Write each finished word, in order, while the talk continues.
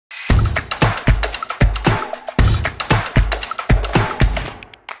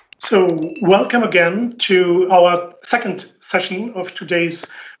So welcome again to our second session of today's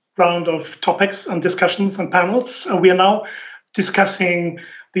round of topics and discussions and panels. We are now discussing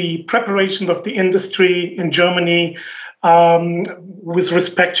the preparation of the industry in Germany with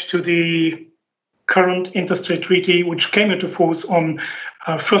respect to the current interstate treaty, which came into force on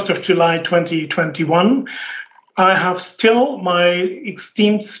 1st of July 2021. I have still my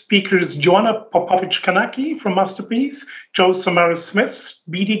esteemed speakers, Joanna Popovic-Kanaki from Masterpiece, Joe Samaras-Smith,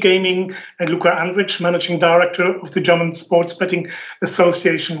 BD Gaming, and Luca Andrich, Managing Director of the German Sports Betting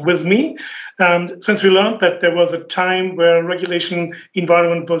Association, with me. And since we learned that there was a time where regulation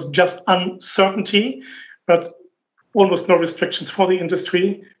environment was just uncertainty, but almost no restrictions for the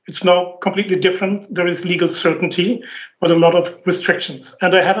industry, it's now completely different. There is legal certainty, but a lot of restrictions.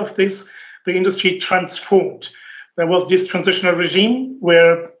 And ahead of this, the industry transformed. There was this transitional regime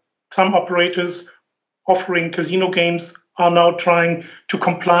where some operators offering casino games are now trying to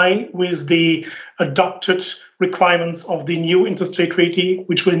comply with the adopted requirements of the new interstate treaty,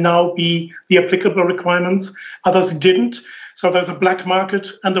 which will now be the applicable requirements. Others didn't. So there's a black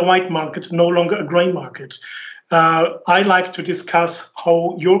market and a white market, no longer a gray market. I like to discuss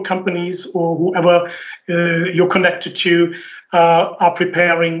how your companies or whoever you're connected to are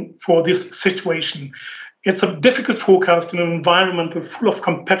preparing for this situation. It's a difficult forecast in an environment full of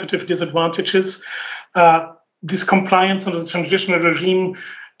competitive disadvantages. This compliance under the transitional regime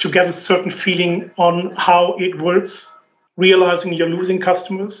to get a certain feeling on how it works, realizing you're losing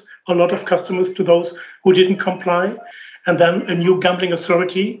customers, a lot of customers to those who didn't comply, and then a new gambling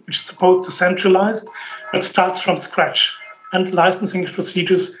authority, which is supposed to centralize, but starts from scratch, and licensing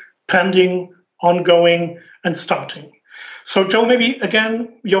procedures pending, ongoing, and starting. So, Joe, maybe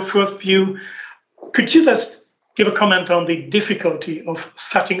again, your first view. Could you just give a comment on the difficulty of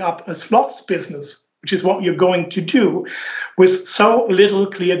setting up a slots business, which is what you're going to do, with so little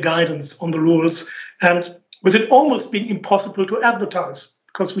clear guidance on the rules, and with it almost being impossible to advertise,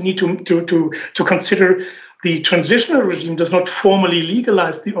 because we need to consider the transitional regime does not formally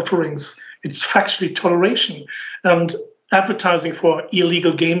legalize the offerings. It's factually toleration. And advertising for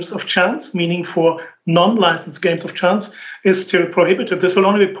illegal games of chance, meaning for non-licensed games of chance, is still prohibited. This will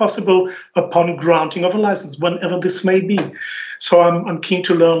only be possible upon granting of a license, whenever this may be. So I'm keen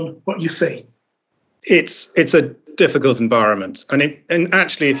to learn what you say. It's a difficult environment. And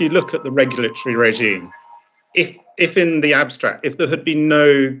actually, if you look at the regulatory regime, if in the abstract, if there had been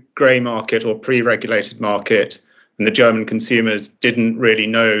no grey market or pre-regulated market, and the German consumers didn't really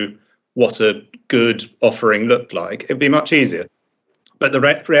know what a good offering looked like, it'd be much easier. But the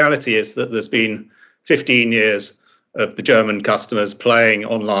reality is that there's been 15 years of the German customers playing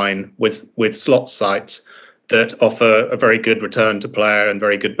online with slot sites that offer a very good return to player and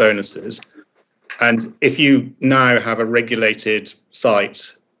very good bonuses. And if you now have a regulated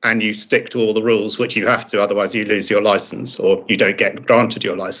site and you stick to all the rules, which you have to, otherwise you lose your license or you don't get granted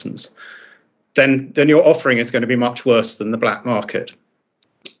your license, then your offering is going to be much worse than the black market.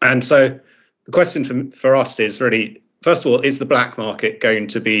 And so the question for us is really, first of all, is the black market going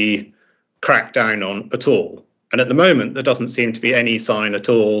to be cracked down on at all? And at the moment, there doesn't seem to be any sign at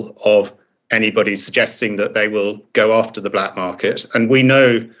all of anybody suggesting that they will go after the black market. And we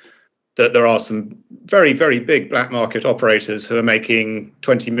know that there are some very, very big black market operators who are making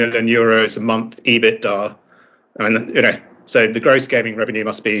 20 million euros a month EBITDA. And, so the gross gaming revenue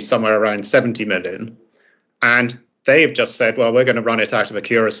must be somewhere around 70 million. And they have just said, well, we're going to run it out of a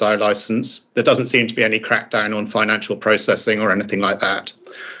Curaçao license. There doesn't seem to be any crackdown on financial processing or anything like that.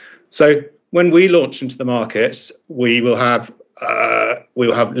 So when we launch into the market, we will have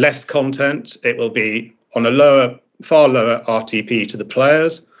less content. It will be on a far lower RTP to the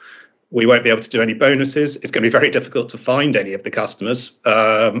players. We won't be able to do any bonuses. It's going to be very difficult to find any of the customers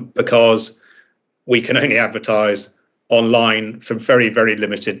because we can only advertise online for very, very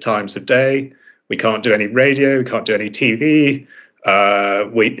limited times of day. We can't do any radio. We can't do any TV.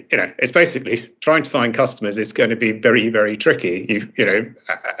 It's basically trying to find customers is going to be very, very tricky.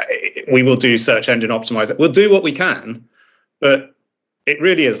 We will do search engine optimizer. We'll do what we can, but it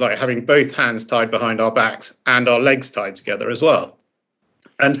really is like having both hands tied behind our backs and our legs tied together as well.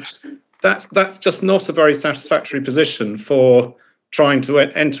 And that's just not a very satisfactory position for trying to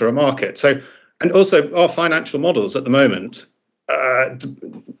enter a market. So, and also our financial models at the moment,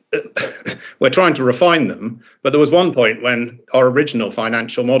 we're trying to refine them, but there was one point when our original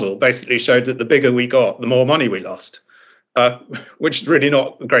financial model basically showed that the bigger we got, the more money we lost, which is really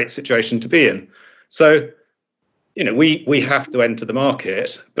not a great situation to be in. So, we have to enter the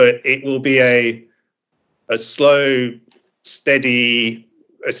market, but it will be a slow, steady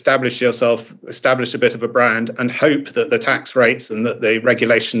establish yourself, establish a bit of a brand, and hope that the tax rates and that the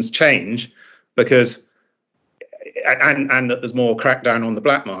regulations change, because and that there's more crackdown on the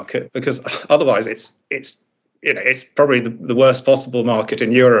black market, because otherwise it's probably the worst possible market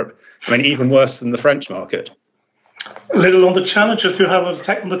in Europe. I mean, even worse than the French market. A little on the challenges you have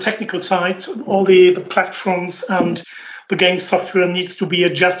on the technical side, all the platforms and the game software needs to be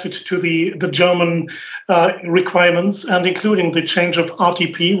adjusted to the German requirements, and including the change of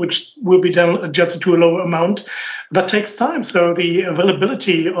RTP, which will be then adjusted to a lower amount. That takes time. So the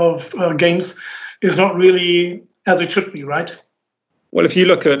availability of games is not really as it should be, right? Well, if you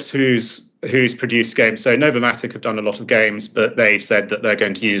look at who's produced games, so Novomatic have done a lot of games, but they've said that they're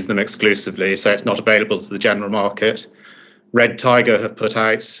going to use them exclusively, so it's not available to the general market. Red Tiger have put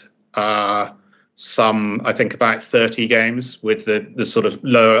out some, I think, about 30 games with the sort of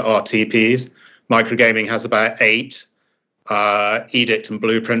lower RTPs. Microgaming has about 8. Edict and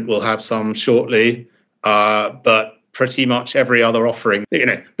Blueprint will have some shortly, but pretty much every other offering,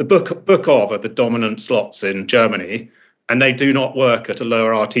 the book of are the dominant slots in Germany, and they do not work at a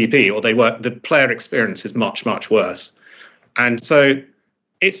lower RTP, or the player experience is much, much worse. And so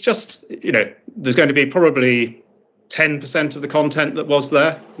it's just, there's going to be probably 10% of the content that was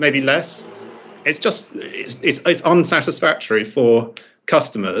there, maybe less. It's just, it's unsatisfactory for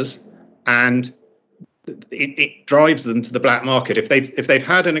customers, and it drives them to the black market. If they've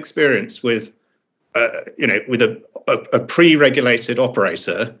had an experience with, with a pre-regulated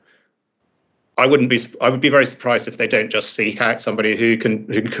operator, I would be very surprised if they don't just seek out somebody who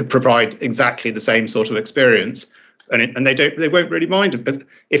could provide exactly the same sort of experience, and they won't really mind it. But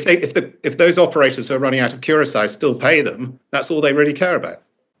if those operators who are running out of Curaçao still pay them, that's all they really care about.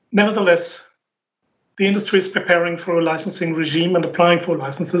 Nevertheless, the industry is preparing for a licensing regime and applying for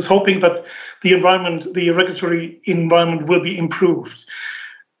licenses, hoping that the regulatory environment will be improved.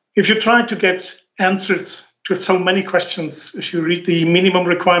 If you try to get answers to so many questions, if you read the minimum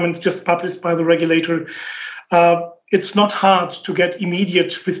requirements just published by the regulator, it's not hard to get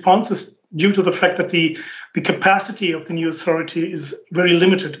immediate responses due to the fact that the capacity of the new authority is very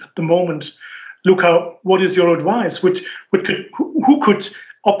limited at the moment. Luca, what is your advice? Who could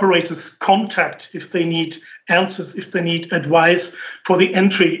operators contact if they need answers, if they need advice for the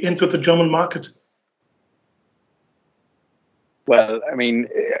entry into the German market? Well, I mean,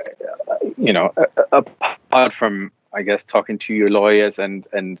 apart from, I guess, talking to your lawyers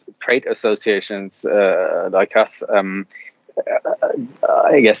and trade associations like us, I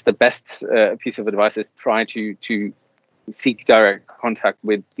guess the best piece of advice is try to seek direct contact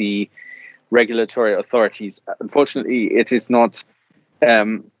with the regulatory authorities. Unfortunately, it is not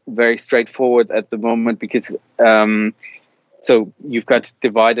very straightforward at the moment, because so you've got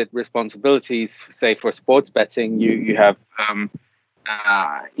divided responsibilities. Say for sports betting, you have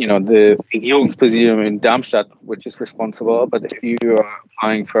the Regierungspräsidium in Darmstadt, which is responsible. But if you are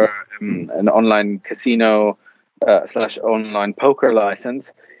applying for an online casino / online poker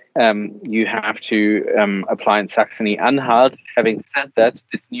license, you have to apply in Saxony-Anhalt. Having said that,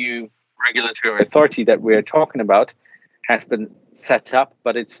 this new regulatory authority that we're talking about has been set up,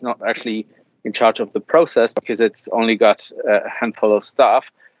 but it's not actually in charge of the process, because it's only got a handful of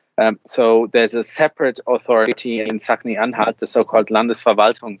staff. So there's a separate authority in Saxony-Anhalt, the so-called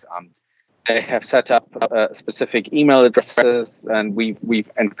Landesverwaltungsamt. They have set up specific email addresses, and we've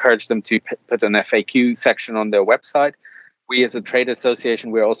encouraged them to put an FAQ section on their website. We, as a trade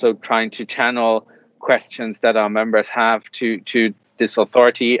association, we're also trying to channel questions that our members have to this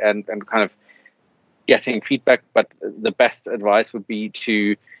authority and kind of getting feedback. But the best advice would be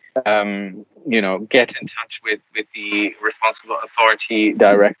to get in touch with the responsible authority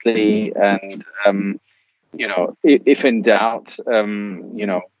directly, and if in doubt,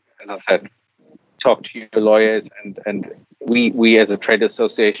 as I said, talk to your lawyers, and we as a trade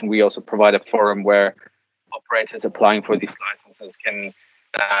association, we also provide a forum where operators applying for these licenses can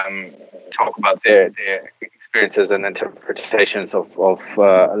talk about their experiences and interpretations of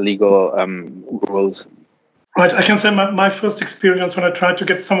legal rules. Right, I can say my first experience when I tried to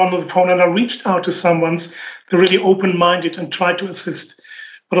get someone on the phone, and I reached out to someone, they're really open-minded and tried to assist.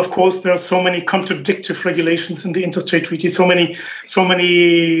 But of course, there are so many contradictory regulations in the interstate treaty, so many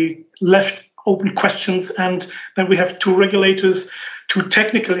left open questions, and then we have 2 regulators, 2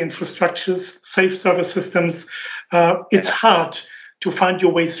 technical infrastructures, safe server systems. It's hard to find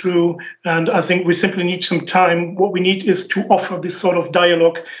your way through, and I think we simply need some time. What we need is to offer this sort of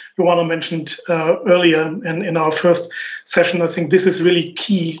dialogue Joanna mentioned earlier in our first session. I think this is really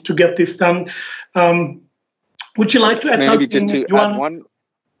key to get this done. Would you like to add something, just to Joanna? add one?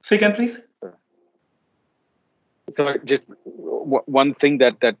 Say again, please. So just one thing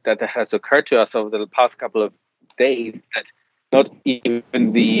that has occurred to us over the past couple of days, that not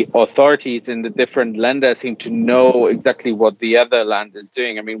even the authorities in the different lenders seem to know exactly what the other land is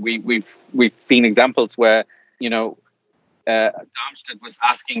doing. I mean, we've seen examples where, Darmstadt was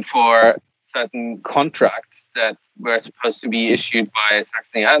asking for certain contracts that were supposed to be issued by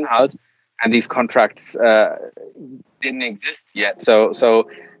Saxony-Anhalt, and these contracts didn't exist yet. So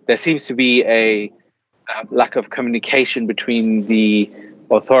there seems to be a lack of communication between the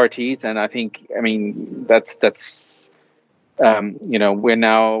authorities, and I mean that's we're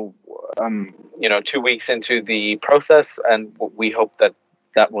now 2 weeks into the process, and we hope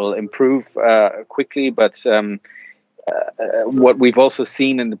that will improve quickly. But what we've also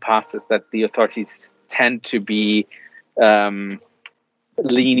seen in the past is that the authorities tend to be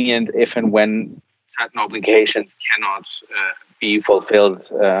lenient if and when certain obligations cannot be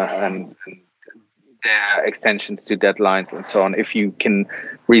fulfilled, and their extensions to deadlines and so on, if you can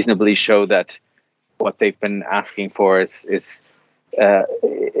reasonably show that what they've been asking for is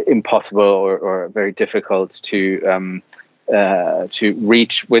impossible or very difficult to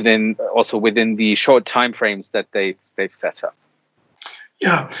reach within the short time frames that they've set up.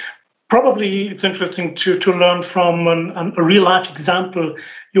 Yeah, probably it's interesting to learn from a real life example.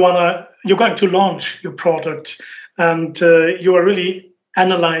 You're going to launch your product, and you are really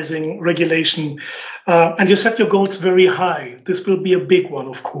analyzing regulation, and you set your goals very high. This will be a big one,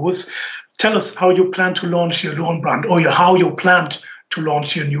 of course. Tell us how you plan to launch your own brand, or how you planned to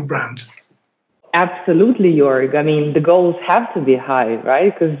launch your new brand. Absolutely, Joerg. I mean, the goals have to be high,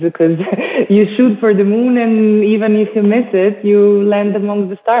 right? Because you shoot for the moon, and even if you miss it, you land among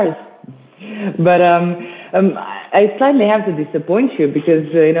the stars. But I slightly have to disappoint you, because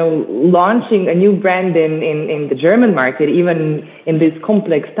launching a new brand in the German market, even in these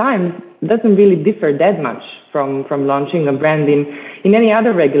complex times, doesn't really differ that much from launching a brand in any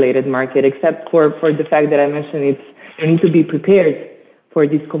other regulated market, except for the fact that I mentioned you need to be prepared for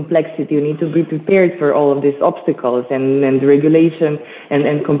this complexity. You need to be prepared for all of these obstacles and the regulation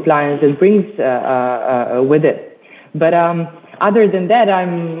and compliance that brings with it. But other than that,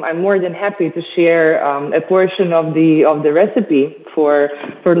 I'm more than happy to share a portion of the recipe for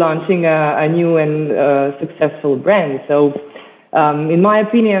launching a new and successful brand. So, in my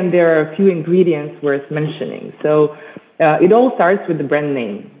opinion, there are a few ingredients worth mentioning. So, it all starts with the brand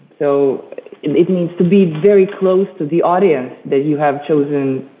name. So it needs to be very close to the audience that you have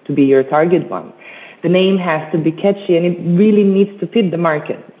chosen to be your target one. The name has to be catchy, and it really needs to fit the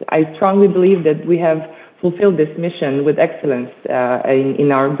market. I strongly believe that we have fulfilled this mission with excellence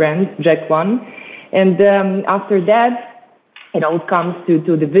in our brand, Jack One. And after that, it all comes to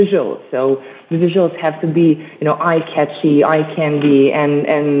the visuals. So the visuals have to be, eye-catchy, eye-candy,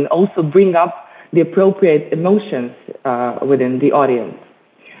 and also bring up the appropriate emotions within the audience.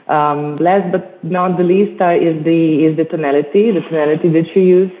 Last but not the least is the tonality. The tonality that you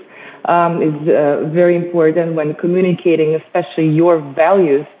use is very important when communicating, especially your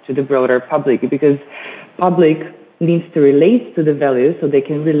values to the broader public, because public needs to relate to the values so they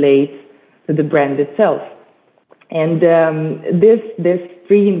can relate to the brand itself. And this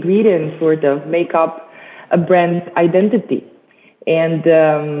three ingredients sort of make up a brand identity, and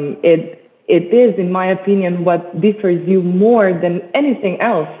it is, in my opinion, what differs you more than anything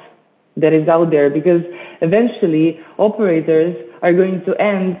else that is out there, because eventually operators are going to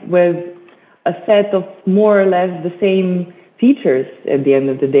end with a set of more or less the same features at the end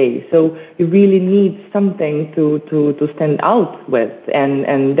of the day. So you really need something to stand out with,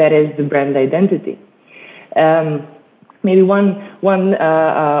 and that is the brand identity. Maybe one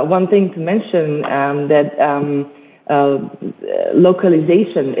thing to mention, that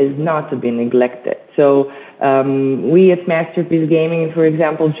localization is not to be neglected. So we at Masterpiece Gaming, for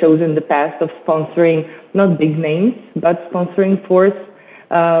example, chose in the past of sponsoring not big names, but sponsoring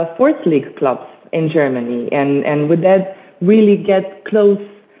fourth league clubs in Germany, and with that really get close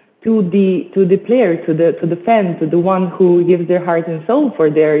to the player, to the fan, to the one who gives their heart and soul for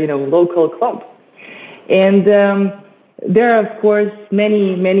their local club. And there are, of course,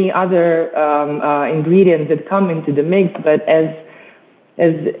 many other ingredients that come into the mix, but as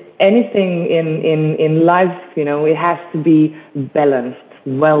anything in life, it has to be balanced,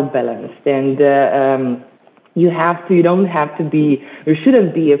 well balanced, and you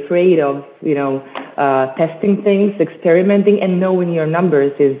shouldn't be afraid of testing things, experimenting, and knowing your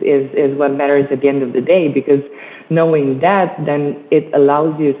numbers is what matters at the end of the day, because knowing that, then it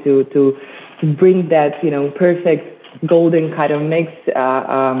allows you to bring that perfect golden kind of mix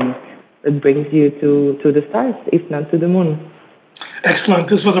that brings you to the stars, if not to the moon. Excellent.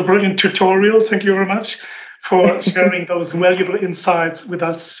 This was a brilliant tutorial. Thank you very much for sharing those valuable insights with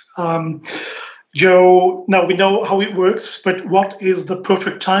us. Joe, now we know how it works, but what is the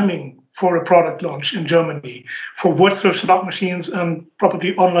perfect timing for a product launch in Germany for virtual slot machines and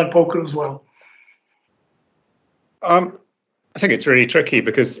probably online poker as well? I think it's really tricky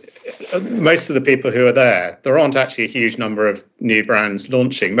because most of the people who are there aren't actually a huge number of new brands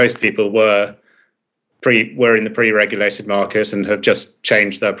launching. Most people were in the pre-regulated market and have just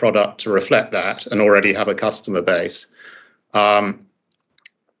changed their product to reflect that and already have a customer base. I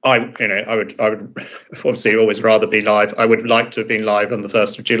would obviously always rather be live. I would like to have been live on the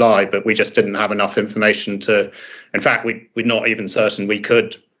 1st of July, but we just didn't have enough information to. In fact, we're not even certain we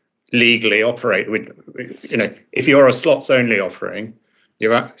could legally operate. If you're a slots only offering,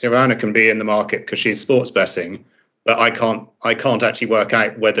 Joanna can be in the market because she's sports betting, but I can't actually work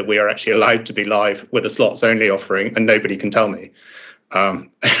out whether we are actually allowed to be live with a slots only offering, and nobody can tell me.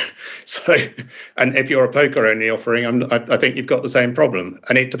 So, and if you're a poker only offering, I think you've got the same problem.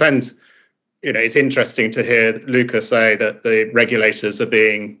 And it depends. It's interesting to hear Luca say that the regulators are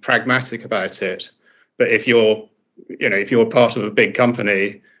being pragmatic about it. But if you're part of a big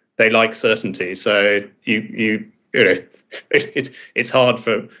company, they like certainty. So it's hard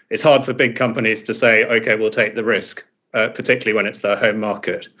for big companies to say, okay, we'll take the risk, particularly when it's their home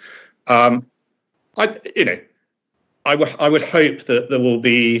market. I would hope that there will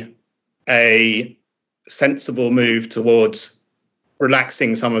be a sensible move towards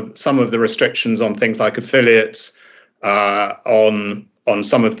relaxing some of the restrictions on things like affiliates, on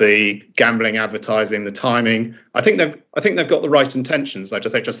some of the gambling advertising, the timing. I think they've got the right intentions. I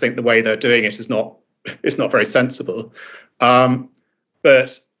just think the way they're doing it is not very sensible.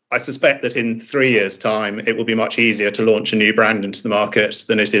 But I suspect that in 3 years' time, it will be much easier to launch a new brand into the market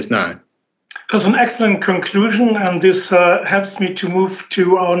than it is now. That's an excellent conclusion, and this helps me to move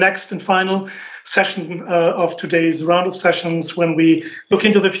to our next and final session of today's round of sessions, when we look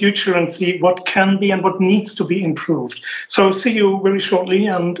into the future and see what can be and what needs to be improved. So see you very shortly,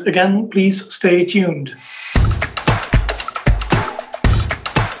 and again, please stay tuned.